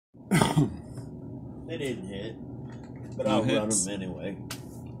They didn't hit, but No I'll run hits. them anyway.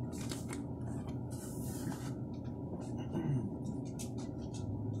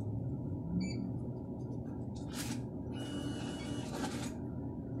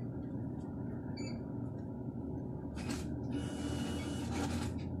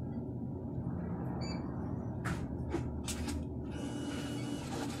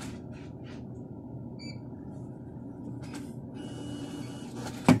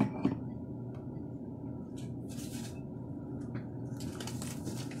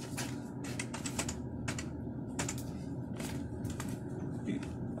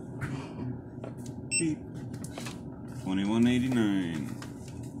 Beep. 21.89.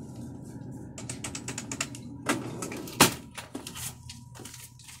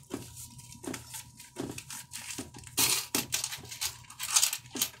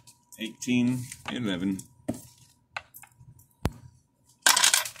 $18.11.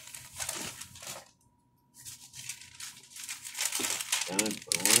 Done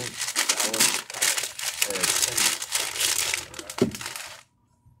for one.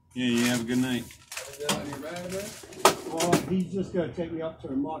 Yeah, you have a good night. Well, he's just gonna take me up to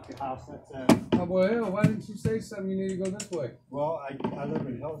the market house. That's Oh, well, hell, why didn't you say something? You need to go this way. well, I live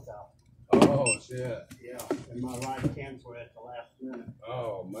in Hillsdale. Oh, shit. Yeah, and my ride canceled at the last minute.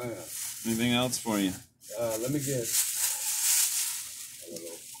 Oh, man. Anything else for you? Let me get a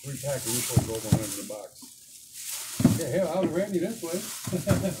little 3-pack of Newport Gold 100 in the box. Yeah, hell, I would have ran you this way.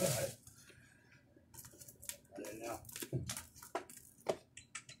 Yeah.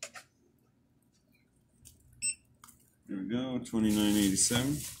 There we go,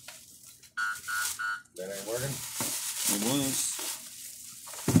 29.87. That ain't working? It was.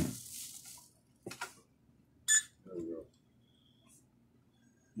 There we go.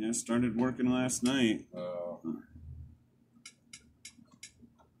 Yeah, started working last night.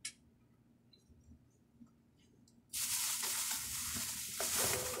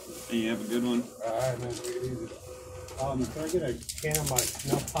 Hey, you have a good one. Alright, man, take it easy. Can I get a can of my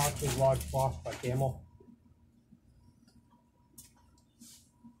snuff pouches large box by Camel?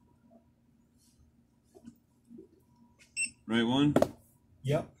 Right one?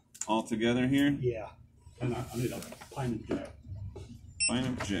 Yep. All together here? Yeah. And I need a pint of Jack. Pint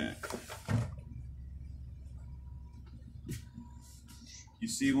of Jack. You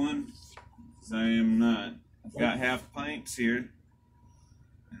see one? 'Cause I am not. I've got half pints here.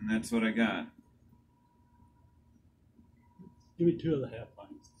 And that's what I got. Give me 2 of the half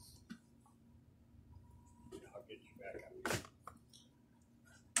pints. I'll get you back.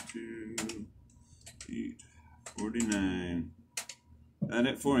 2, 8, 49. That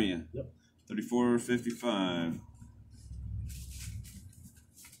it for you? Yep. 34.55.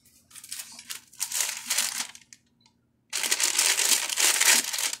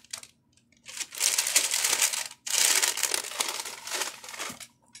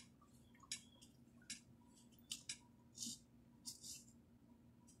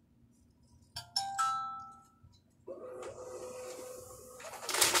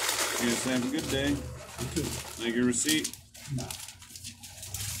 You guys have a good day. Like your receipt? No.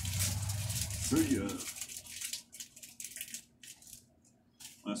 See ya.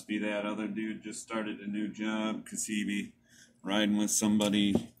 Must be that other dude just started a new job because he be riding with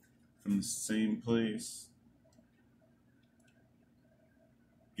somebody from the same place.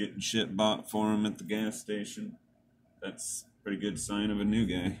 Getting shit bought for him at the gas station. That's a pretty good sign of a new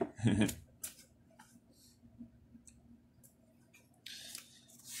guy.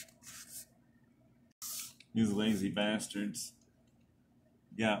 These lazy bastards.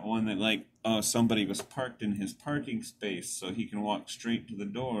 Got one that like, oh, somebody was parked in his parking space so he can walk straight to the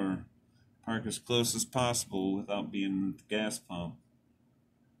door, park as close as possible without being at the gas pump.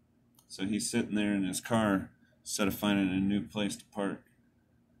 So he's sitting there in his car instead of finding a new place to park.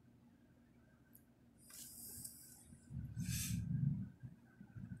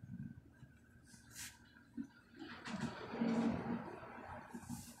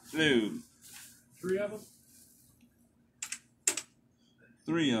 Dude. 3 of them?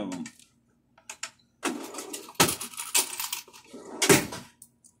 3 of them.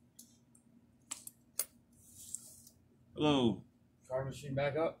 Hello. Car machine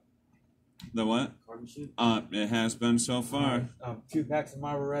back up? The what? Car machine? It has been so far. 2 packs of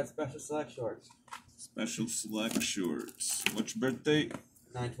Marlboro Red Special Select Shorts. Special Select Shorts. What's your birthday?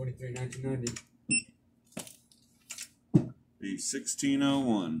 9/23/1990. The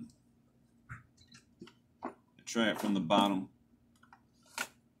 1601. Try it from the bottom.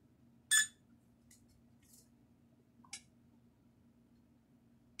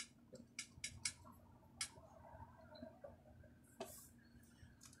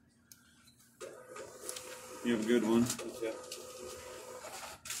 You have a good one. Yeah.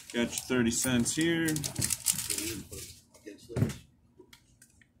 Got your 30 cents here. Against this.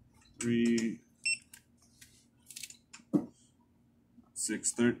 3,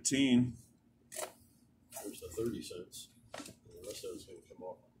 613. There's the 30 cents. The rest of it's going to come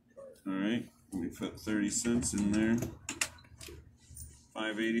off the card. All right, we put 30 cents in there.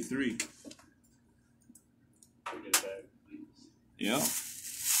 583. We get a bag, please. Yep.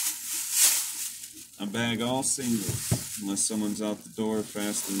 I bag all singles, unless someone's out the door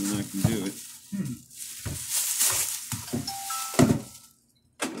faster than I can do it.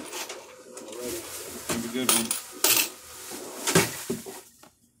 Have a good one.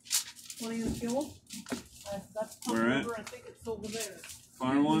 20 in fuel. That's Where at? over. I think it's over there.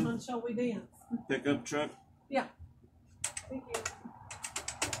 Far one? On Shall We Dance? Pickup truck? Yeah. Thank you.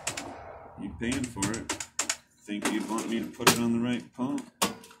 You paying for it? Think you'd want me to put it on the right pump?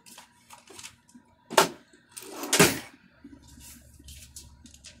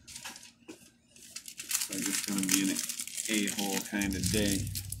 So I'm just gonna be an a-hole kind of day.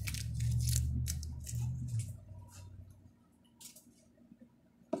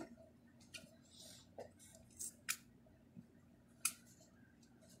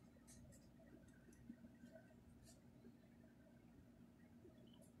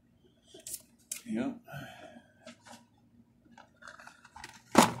 Yep.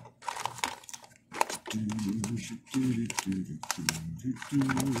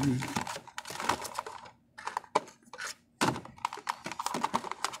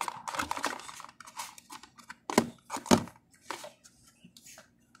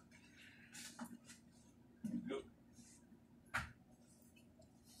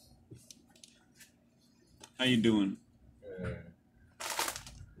 How you doing?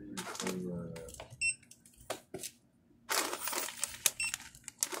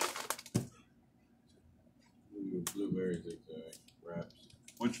 Blueberries wraps.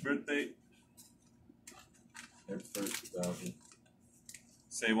 What's your birthday? Every first 2000.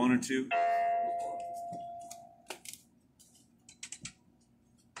 Say 1 or 2.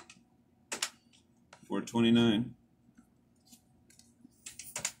 429.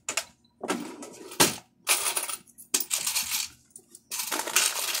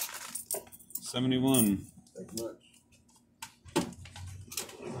 $71. Thank you much.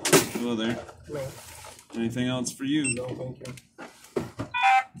 Hello there. Hello. Anything else for you? No, thank you.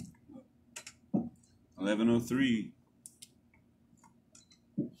 1103.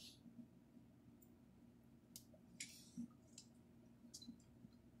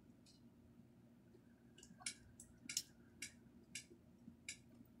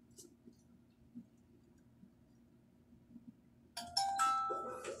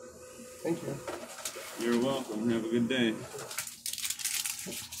 Thank you. You're welcome. Have a good day.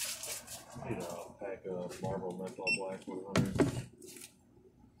 Need a pack of Marble Menthol Black 100.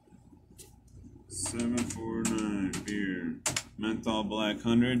 749 beer. Menthol Black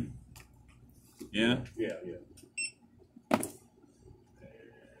 100. Yeah? Yeah. Let's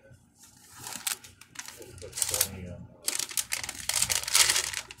put 20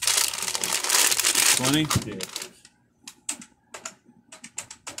 20? Yeah.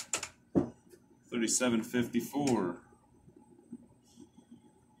 37.54.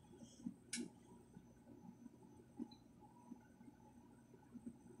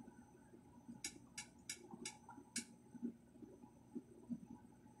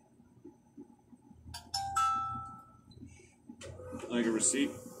 Like a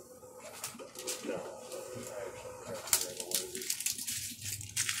receipt? No.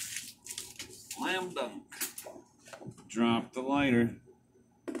 Slam dunk. Drop the lighter.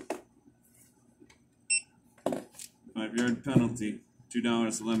 5-yard penalty.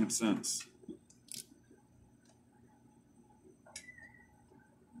 $2.11.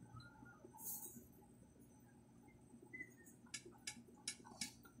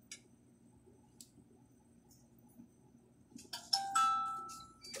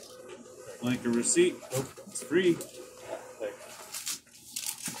 Like a receipt? Nope. It's free.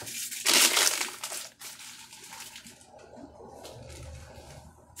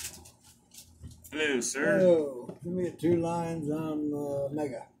 Hello, sir. Oh, give me 2 lines on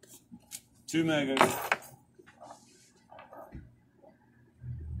Mega. 2 megas.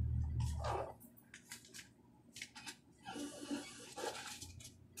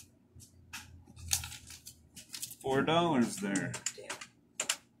 $4 there.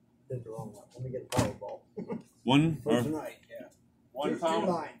 Did the wrong one. Let me get the Powerball. One For or tonight, yeah. 1 2 power,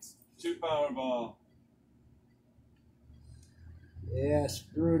 lines. 2 Powerball. Yeah,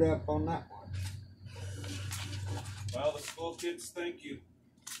 screwed up on that one. Well, the school kids, thank you.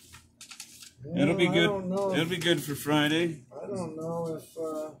 It'll be I good. don't know. It'll be good for Friday. I don't know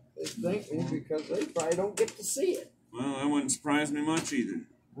if they thank me because they probably don't get to see it. Well, that wouldn't surprise me much either.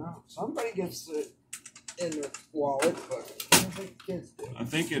 No, somebody gets it in their wallet, but I don't think kids do. I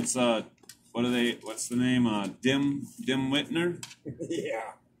think it's what are they? What's the name? Dim Whitner.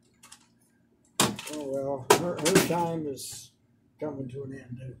 Yeah. Oh well, her time is coming to an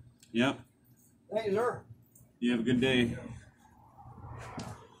end too. Yep. Thank you, sir. You have a good day.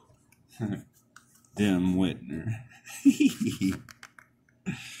 Dim Whitner.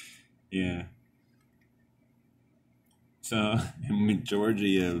 Yeah. So in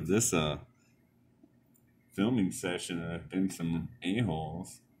Georgia of this filming session, there have been some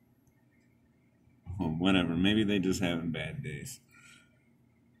a-holes. Well, whatever. Maybe they just having bad days.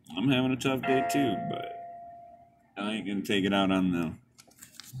 I'm having a tough day too, but I ain't gonna take it out on them.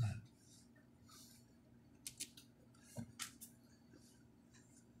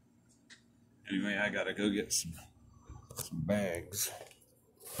 Anyway, I gotta go get some bags.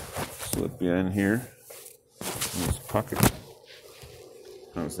 Slip you in here. In this pocket.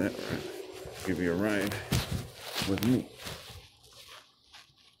 How's that right? Give you a ride with me.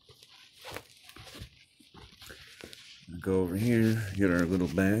 Go over here, get our little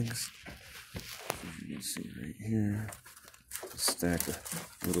bags. As you can see right here, a stack of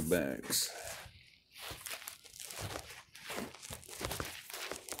little bags.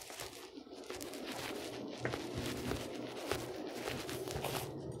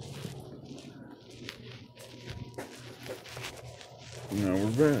 Now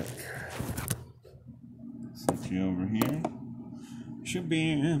we're back. Set you over here.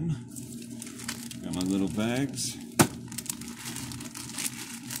 Shabam. Got my little bags.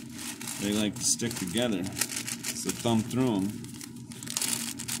 They like to stick together, so thumb through them,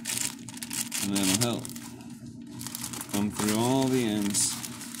 and that'll help. Thumb through all the ends,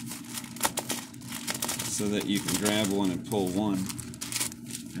 so that you can grab one and pull one,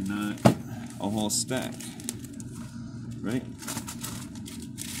 and not a whole stack, right?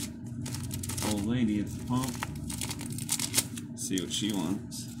 Old lady at the pump, see what she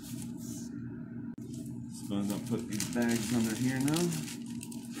wants. Suppose I'll put these bags under here now.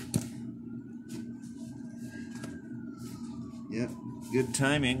 Yep, good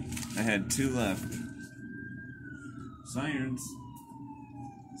timing. I had 2 left. Sirens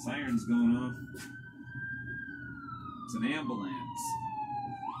going off. It's an ambulance.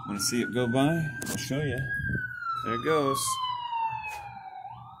 Want to see it go by? I'll show you. There it goes.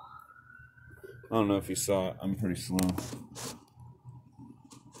 I don't know if you saw it. I'm pretty slow.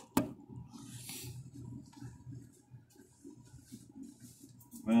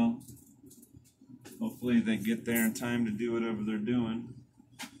 Well, hopefully they get there in time to do whatever they're doing.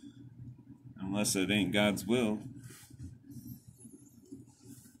 Unless it ain't God's will.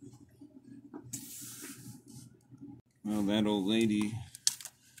 Well, that old lady,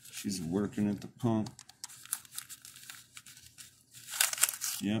 she's working at the pump.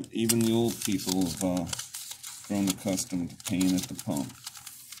 Yep, even the old people have grown accustomed to paying at the pump.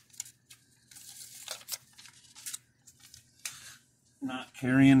 Not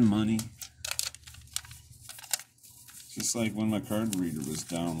carrying money. Just like when my card reader was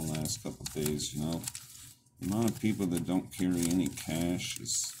down the last couple of days, you know. The amount of people that don't carry any cash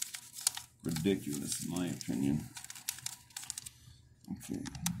is ridiculous in my opinion. Okay,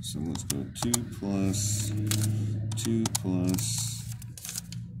 so let's go 2 plus 2 plus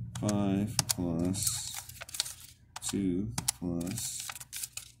 5 plus 2 plus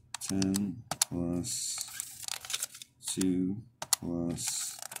 10 plus 2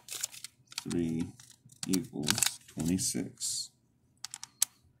 plus 3 equals 26.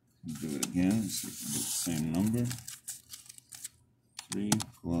 Do it again, so we can get the same number. 3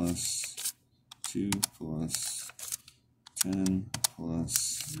 plus 2 plus 10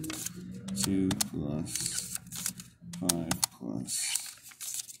 plus 2 plus 5 plus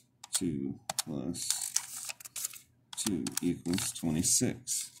 2 plus 2 equals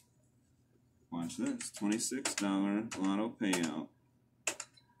 26. Watch this, $26 lotto payout.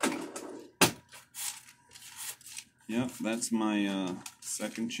 Yep, that's my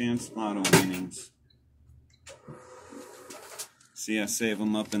second chance lotto winnings. See, I save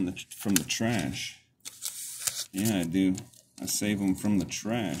them up from the trash. Yeah, I do. I save them from the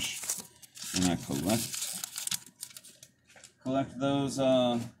trash, and I collect those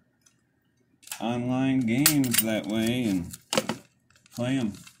online games that way and play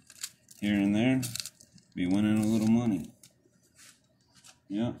them here and there. Be winning a little money.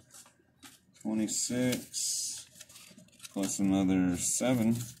 Yep, 26 plus another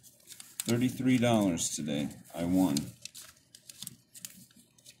 7, $33 today. I won.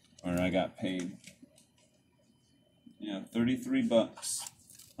 where I got paid. Yeah, $33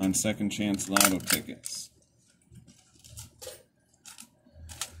 on second chance lotto tickets.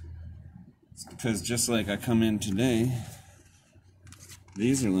 Because just like I come in today,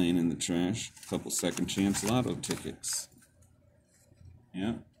 these are laying in the trash. A couple second chance lotto tickets.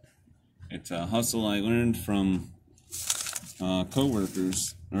 Yeah. It's a hustle I learned from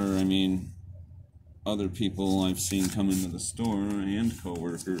co-workers, or I mean, other people I've seen come into the store and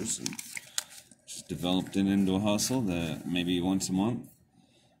co-workers, and just developed it into a hustle that maybe once a month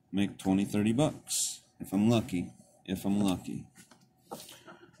make $20-30 if I'm lucky.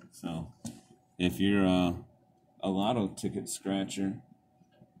 So if you're a lotto ticket scratcher,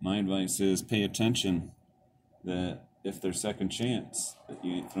 my advice is pay attention that if they're second chance, that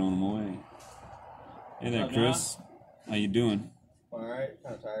you ain't throwing them away. Hey there, Chris. How you doing? Alright,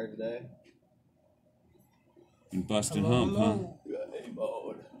 kind of tired today. You busting hump, huh? Yeah,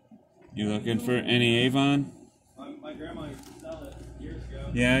 A-mode. You looking for any Avon? My grandma used to sell it years ago.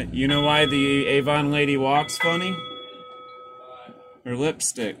 Yeah, you know why the Avon lady walks funny? Her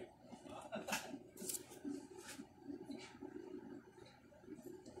lipstick.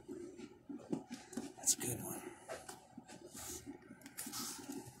 That's a good one.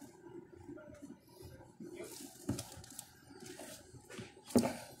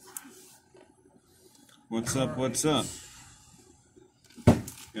 What's up, what's up?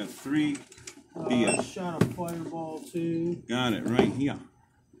 Got 3 beer. Shot a fireball, 2. Got it right here.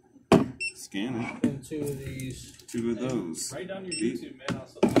 Scan it. And 2 of these. 2 of those. Write down your Beat. YouTube, man.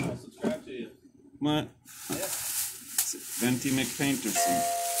 I'll subscribe to you. What? Yeah. Venti McPainterson.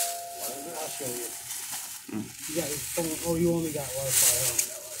 I'll show you. You got your phone. Oh, you only got Wi-Fi.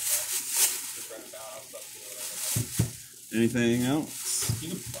 Just write it down. I'll stuff Anything else? You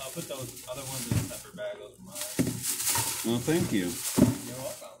can put those other ones in a separate bag. Those are mine. Well, thank you. You're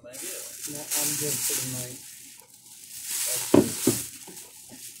welcome. Thank you. No, I'm good for the night.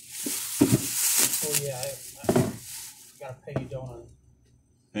 Oh yeah, I gotta pay you, don't I?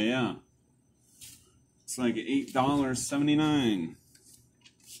 Hey, yeah. It's like $8.79.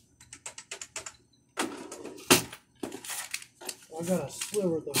 I got a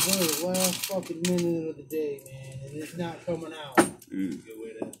sliver at the very last fucking minute of the day, man, and it's not coming out. Mm. Good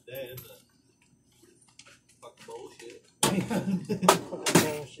way to end the day, isn't it? Fucking bullshit.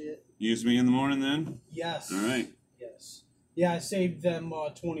 Fucking bullshit. Use me in the morning then? Yes. All right. Yes. Yeah, I saved them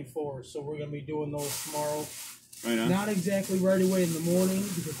 24, so we're gonna be doing those tomorrow. Right on. Not exactly right away in the morning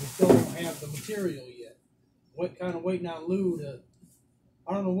because we still don't have the material yet. Kind of waiting on Lou to.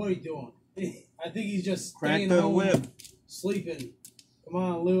 I don't know what he's doing. I think he's just Crack staying the home, whip. sleeping. Come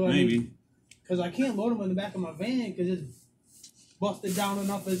on, Lou. Maybe. Because I can't load them in the back of my van because it's busted down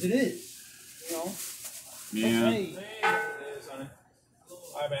enough as it is. You know. Yeah. Hey.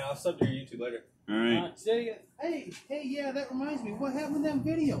 Alright, man. I'll sub to your YouTube later. All right. Hey, yeah, that reminds me. What happened to them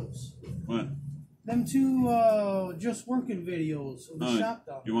videos? What? Them 2 Juss Workin videos of the Oh, shop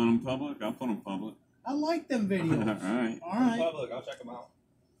down. You want them public? I'll put them public. I like them videos. All right. All right. Public. I'll check them out.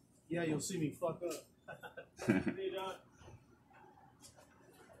 Yeah, you'll see me fuck up. Hey, John.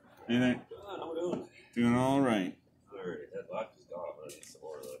 Hey there. How we doing? Doing all right. Alright, that vodka's gone. I'm gonna need some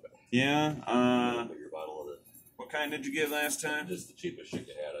more of that. Yeah. Bigger bottle of it. What kind did you get last time? Just the cheapest shit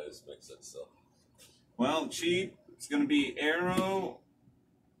you had. I just mix it, so. Well, cheap. It's gonna be Arrow.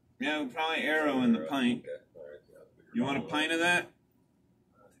 Yeah, probably Arrow in the pint. Okay. Alright, yeah, You want a pint of that?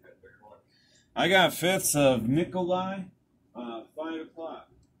 You got a bigger one. I got 5ths of Nikolai, 5 o'clock.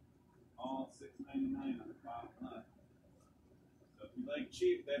 All $6.99 on the top left. So if you like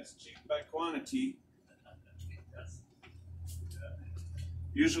cheap, that's cheap by quantity.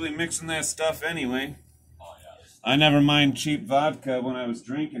 Usually mixing that stuff anyway. Oh, yeah. I never mind cheap vodka when I was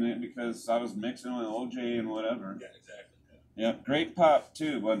drinking it because I was mixing with OJ and whatever. Yeah, exactly. Yep, great pop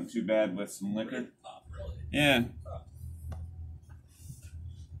too. Wasn't too bad with some liquor. Really? Yeah.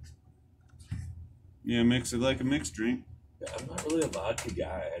 Yeah, mix it like a mixed drink. Yeah, I'm not really a vodka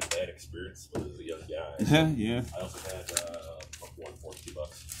guy. I had a bad experience with it as a young guy. Yeah. I also had Pump 1 for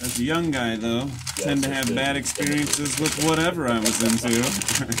 $2. As a young guy, though, tend to have bad experiences with whatever I was into.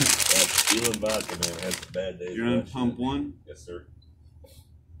 Stealing vodka, man. I had some bad days. You're on with that Pump shit. 1? Yes, sir.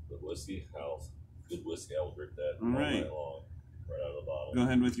 Good whiskey. Good whiskey. I will drink that All right. night long. Right out of the bottle. Go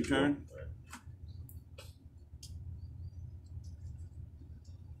ahead with your card. All right.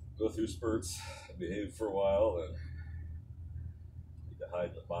 Go through spurts. Behave for a while, and need to hide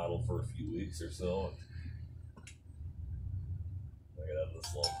in the bottle for a few weeks or so. I get out of the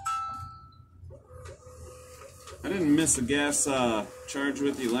slump. I didn't miss a gas charge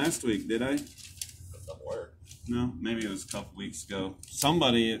with you last week, did I? Somewhere. No, maybe it was a couple weeks ago.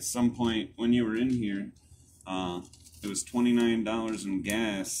 Somebody at some point when you were in here, it was $29 in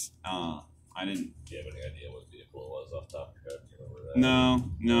gas. I didn't. Do you have any idea what vehicle it was off the top of your head? Do you remember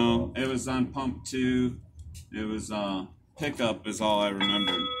that? No, it was on pump 2. It was pickup is all I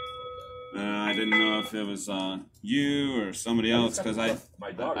remembered. I didn't know if it was you or somebody else because I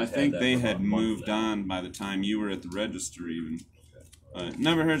think they had moved on by the time you were at the register even. But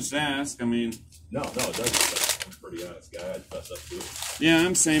never hurts to ask. I mean, no, it doesn't. I'm a pretty honest guy. I'd fess up to it. Yeah,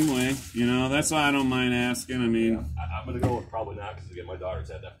 I'm same way. You know, that's why I don't mind asking. I mean, I'm gonna go with probably not because again, my daughter's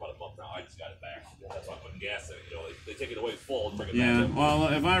had that for about a month now. I just got it back. That's why I'm putting gas in it. You know, they take it away full and bring it back. Yeah, in. well,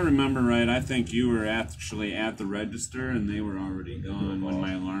 if I remember right, I think you were actually at the register and they were already gone when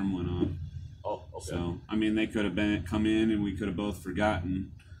my alarm went off. Oh, okay. So, I mean, they could have come in and we could have both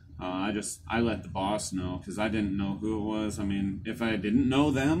forgotten. I let the boss know because I didn't know who it was. I mean, if I didn't know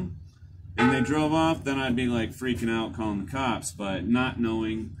them and they drove off, then I'd be like freaking out calling the cops. But not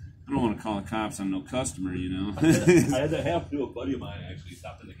knowing, I don't want to call the cops on no customer, you know. I had that happen to a buddy of mine actually.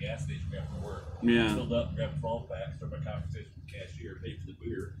 Stopped at the gas station after work. Yeah. Filled up, grabbed the phone back, started my conversation with the cashier, paid for the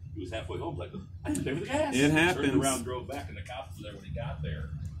beer. He was halfway home, like, I didn't pay for the gas. It happens. Turned around, drove back, and the cops were there when he got there.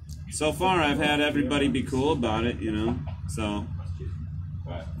 So far, I've had everybody be cool about it, you know. So, All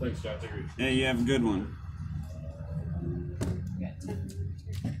right, thanks, John. Take it easy. hey, you have a good one.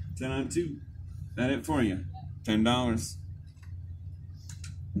 10 on 2. That it for you? $10.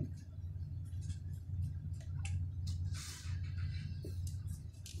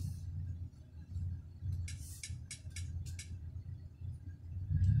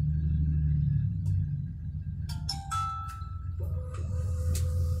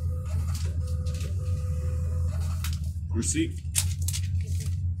 Receipt.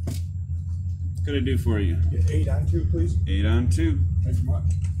 What could I do for you? Get 8 on 2, please. 8 on 2. Thank you much.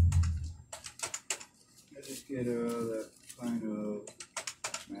 I just get that kind of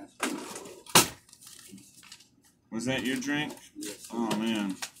master. Was that your drink? Yes. Oh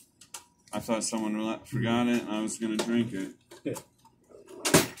man, I thought someone forgot it and I was gonna drink it.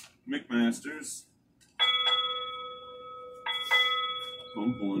 McMaster's.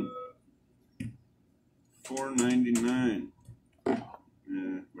 Pump 1. $4.99.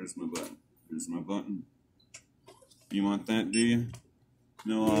 Yeah, where's my button? Here's my button. You want that, do you?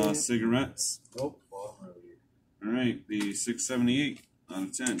 No cigarettes? Nope. Alright, the 678 out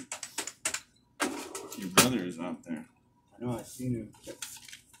of 10. Your brother is out there. I know, I've seen him.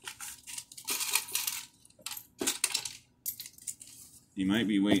 He might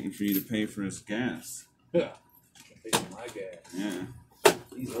be waiting for you to pay for his gas. Yeah. Pay for my gas. Yeah.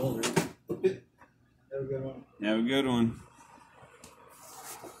 He's older. Have a good one. Have a good one.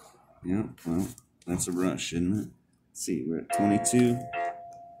 Yeah, well, that's a rush, isn't it? Let's see, we're at 22.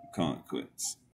 Call it quits.